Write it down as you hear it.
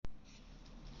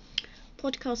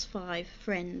Podcast 5,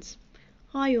 Friends.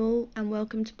 Hi all and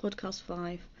welcome to Podcast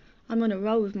 5. I'm on a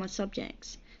roll with my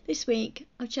subjects. This week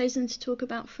I've chosen to talk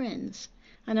about Friends,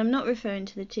 and I'm not referring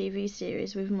to the TV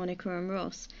series with Monica and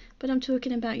Ross, but I'm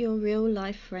talking about your real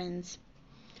life friends.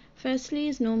 Firstly,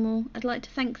 as normal, I'd like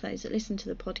to thank those that listen to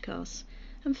the podcast,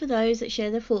 and for those that share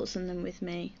their thoughts on them with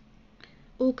me.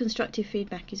 All constructive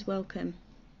feedback is welcome.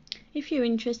 If you're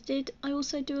interested, I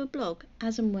also do a blog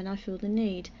as and when I feel the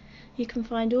need. You can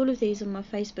find all of these on my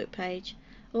Facebook page,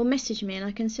 or message me and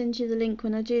I can send you the link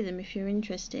when I do them if you're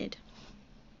interested.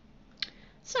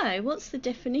 So, what's the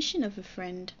definition of a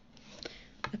friend?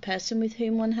 A person with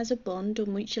whom one has a bond or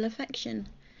mutual affection.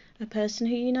 A person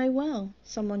who you know well,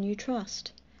 someone you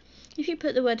trust. If you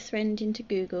put the word friend into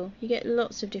Google, you get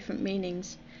lots of different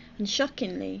meanings, and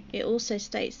shockingly, it also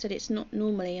states that it's not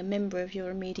normally a member of your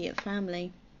immediate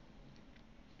family.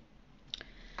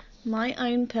 My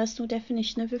own personal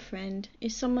definition of a friend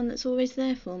is someone that's always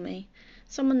there for me,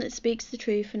 someone that speaks the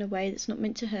truth in a way that's not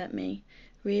meant to hurt me,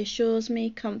 reassures me,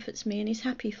 comforts me and is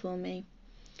happy for me.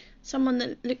 Someone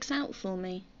that looks out for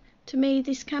me. To me,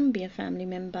 this can be a family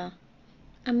member.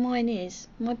 And mine is.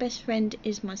 My best friend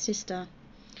is my sister.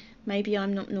 Maybe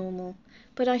I'm not normal,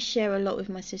 but I share a lot with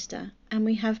my sister, and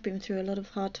we have been through a lot of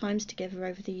hard times together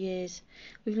over the years,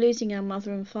 with losing our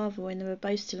mother and father when they were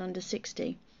both still under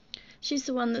 60. She's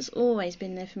the one that's always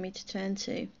been there for me to turn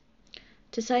to.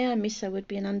 To say I miss her would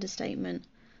be an understatement.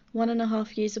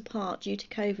 1.5 years apart due to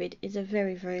COVID is a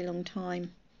very, very long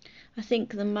time. I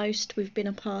think the most we've been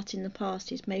apart in the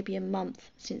past is maybe a month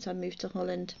since I moved to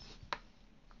Holland.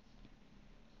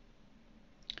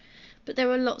 But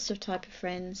there are lots of type of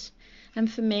friends,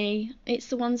 and for me, it's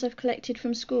the ones I've collected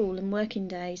from school and working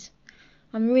days.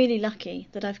 I'm really lucky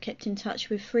that I've kept in touch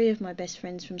with 3 of my best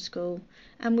friends from school,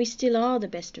 and we still are the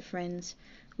best of friends.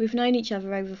 We've known each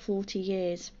other over 40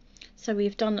 years, so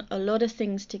we've done a lot of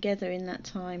things together in that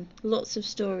time, lots of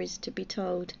stories to be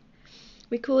told.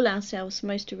 We call ourselves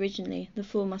most originally the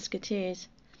 4 Musketeers.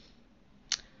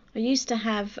 I used to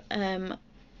have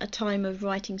a time of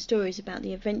writing stories about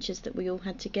the adventures that we all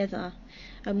had together,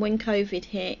 and when COVID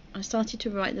hit, I started to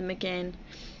write them again.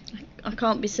 I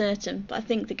can't be certain, but I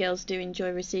think the girls do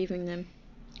enjoy receiving them.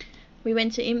 We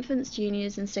went to infants,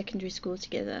 juniors and secondary school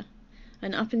together,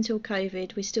 and up until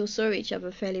COVID we still saw each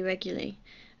other fairly regularly,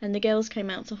 and the girls came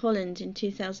out to Holland in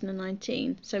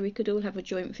 2019 so we could all have a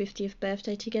joint 50th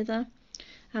birthday together.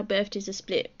 Our birthdays are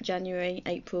split January,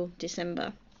 April,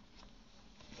 December.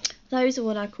 Those are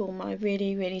what I call my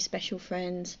really, really special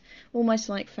friends, almost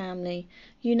like family.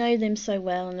 You know them so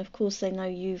well, and of course they know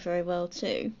you very well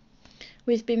too.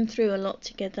 We've been through a lot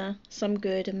together, some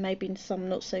good and maybe some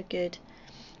not so good.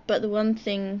 But the one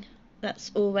thing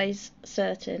that's always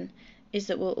certain is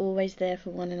that we're always there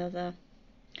for one another.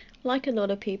 Like a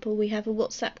lot of people, we have a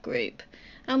WhatsApp group,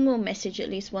 and we'll message at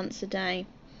least once a day.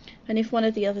 And if one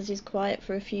of the others is quiet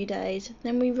for a few days,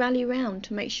 then we rally round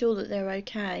to make sure that they're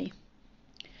okay.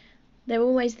 They're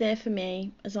always there for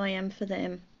me, as I am for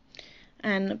them.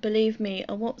 And believe me,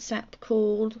 a WhatsApp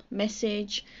call,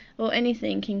 message, or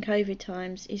anything in COVID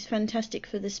times is fantastic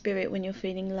for the spirit when you're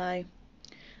feeling low.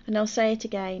 And I'll say it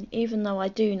again, even though I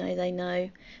do know they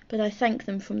know, but I thank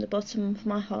them from the bottom of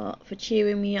my heart for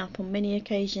cheering me up on many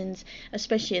occasions,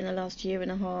 especially in the last 1.5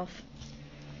 years.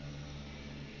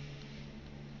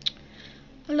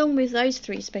 Along with those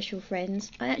 3 special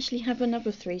friends, I actually have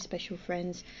another 3 special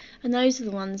friends, and those are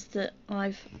the ones that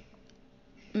I've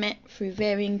met through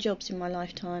varying jobs in my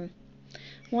lifetime.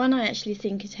 One I actually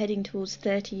think is heading towards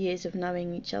 30 years of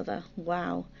knowing each other.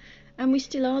 Wow. And we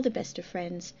still are the best of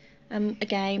friends. And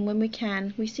again, when we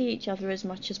can, we see each other as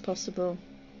much as possible.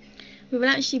 We were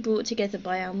actually brought together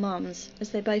by our mums,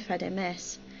 as they both had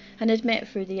MS, and had met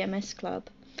through the MS club.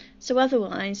 So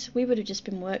otherwise, we would have just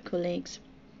been work colleagues.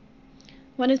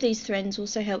 One of these friends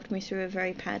also helped me through a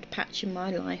very bad patch in my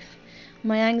life.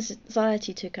 My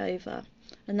anxiety took over,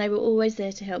 and they were always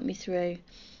there to help me through.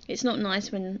 It's not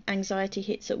nice when anxiety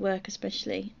hits at work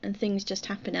especially, and things just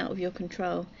happen out of your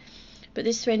control. But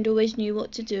this friend always knew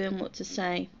what to do and what to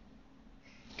say.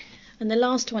 And the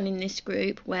last one in this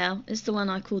group, well, is the one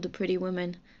I call the pretty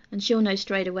woman, and she'll know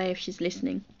straight away if she's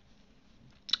listening.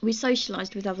 We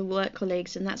socialised with other work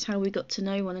colleagues, and that's how we got to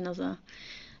know one another.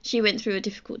 She went through a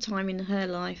difficult time in her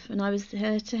life, and I was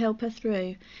there to help her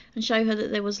through and show her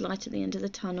that there was light at the end of the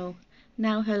tunnel.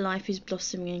 Now her life is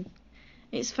blossoming.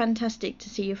 It's fantastic to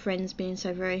see your friends being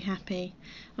so very happy.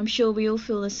 I'm sure we all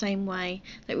feel the same way,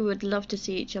 that we would love to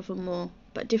see each other more,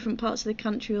 but different parts of the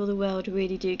country or the world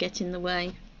really do get in the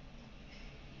way.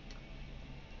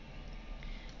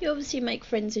 You obviously make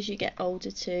friends as you get older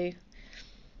too.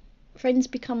 Friends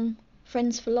become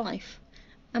friends for life.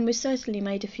 and we've certainly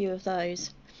made a few of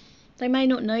those. They may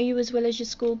not know you as well as your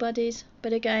school buddies,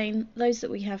 but again, those that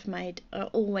we have made are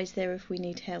always there if we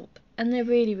need help, and they're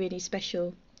really, really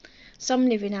special. Some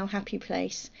live in our happy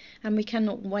place, and we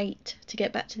cannot wait to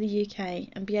get back to the UK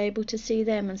and be able to see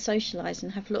them and socialise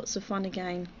and have lots of fun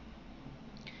again.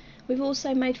 We've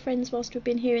also made friends whilst we've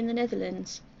been here in the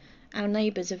Netherlands. Our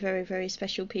neighbours are very, very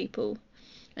special people,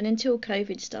 and until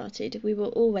COVID started, we were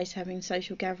always having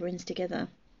social gatherings together.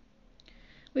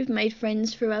 We've made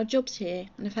friends through our jobs here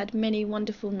and have had many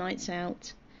wonderful nights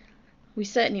out. We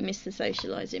certainly miss the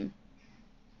socialising.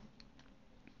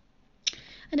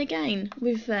 And again,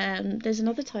 there's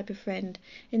another type of friend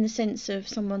in the sense of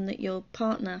someone that your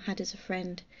partner had as a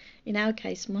friend. In our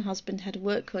case, my husband had a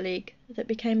work colleague that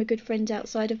became a good friend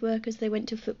outside of work as they went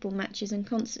to football matches and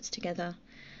concerts together.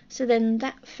 So then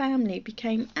that family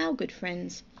became our good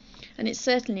friends. And it's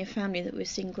certainly a family that we've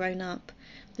seen grown up.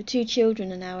 The 2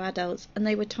 children are now adults, and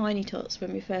they were tiny tots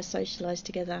when we first socialised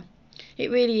together.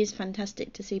 It really is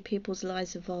fantastic to see people's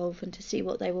lives evolve and to see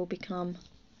what they will become.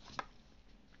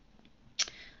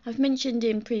 I've mentioned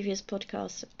in previous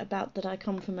podcasts about that I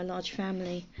come from a large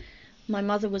family. My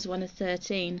mother was one of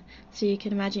 13, so you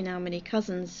can imagine how many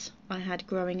cousins I had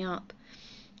growing up.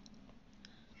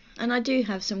 And I do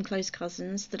have some close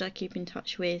cousins that I keep in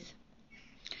touch with.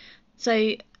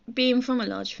 So, being from a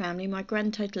large family, my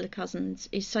grand total of cousins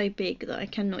is so big that I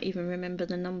cannot even remember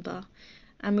the number,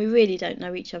 and we really don't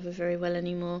know each other very well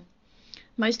anymore.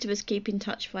 Most of us keep in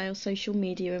touch via social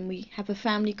media, and we have a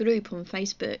family group on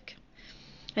Facebook.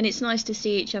 And it's nice to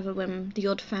see each other when the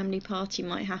odd family party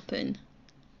might happen.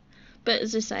 But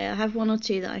as I say, I have 1 or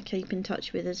 2 that I keep in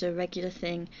touch with as a regular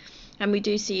thing, and we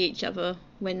do see each other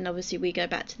when obviously we go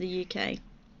back to the UK.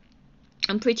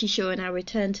 I'm pretty sure in our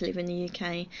return to live in the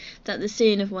UK that the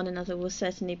seeing of one another will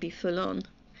certainly be full on.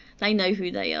 They know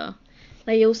who they are.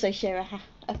 They also share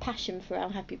a passion for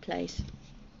our happy place.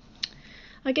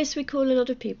 I guess we call a lot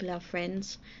of people our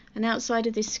friends, and outside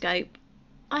of this scope,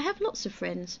 I have lots of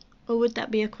friends. Or would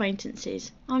that be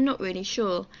acquaintances? I'm not really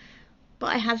sure.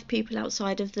 But I have people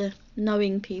outside of the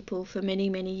knowing people for many,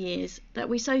 many years that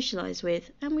we socialise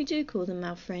with, and we do call them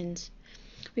our friends.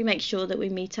 We make sure that we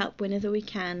meet up whenever we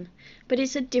can, but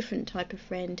it's a different type of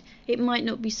friend. It might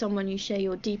not be someone you share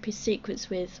your deepest secrets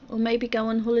with, or maybe go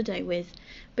on holiday with,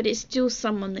 but it's still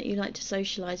someone that you like to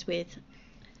socialise with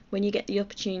when you get the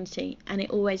opportunity, and it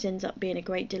always ends up being a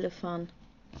great deal of fun.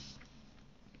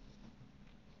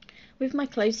 With my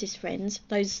closest friends,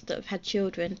 those that have had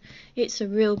children, it's a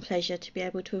real pleasure to be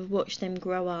able to have watched them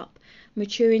grow up,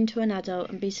 mature into an adult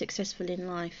and be successful in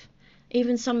life.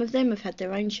 Even some of them have had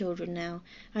their own children now,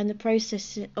 and the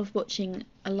process of watching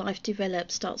a life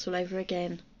develop starts all over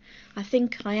again. I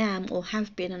think I am or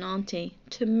have been an auntie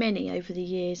to many over the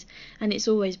years, and it's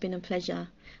always been a pleasure.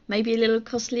 Maybe a little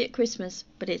costly at Christmas,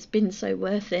 but it's been so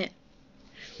worth it.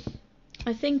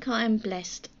 I think I am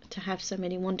blessed to have so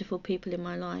many wonderful people in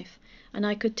my life, and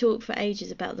I could talk for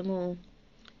ages about them all.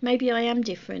 Maybe I am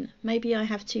different, maybe I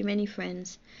have too many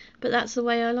friends, but that's the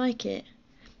way I like it.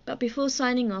 But before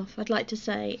signing off, I'd like to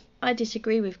say I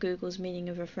disagree with Google's meaning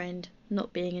of a friend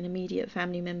not being an immediate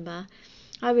family member.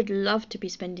 I would love to be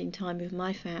spending time with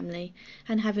my family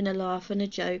and having a laugh and a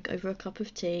joke over a cup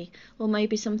of tea, or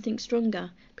maybe something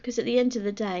stronger, because at the end of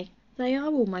the day, they are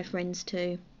all my friends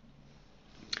too.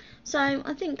 So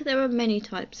I think there are many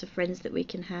types of friends that we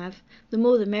can have. The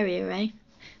more the merrier, eh?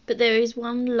 But there is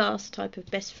one last type of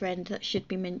best friend that should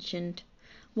be mentioned.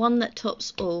 One that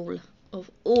tops all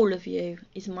of you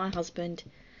is my husband.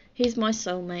 He's my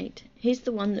soulmate. He's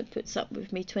the one that puts up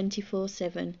with me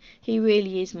 24/7. He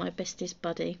really is my bestest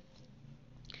buddy.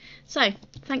 So,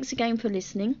 thanks again for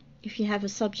listening. If you have a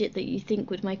subject that you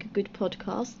think would make a good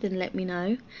podcast, then let me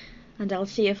know, and I'll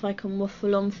see if I can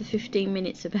waffle on for 15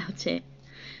 minutes about it.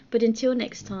 But until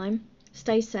next time,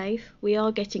 stay safe. We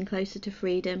are getting closer to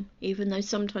freedom, even though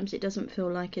sometimes it doesn't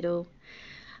feel like it all.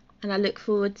 And I look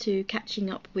forward to catching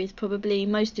up with probably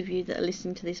most of you that are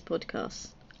listening to this podcast.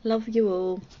 Love you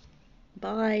all.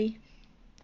 Bye.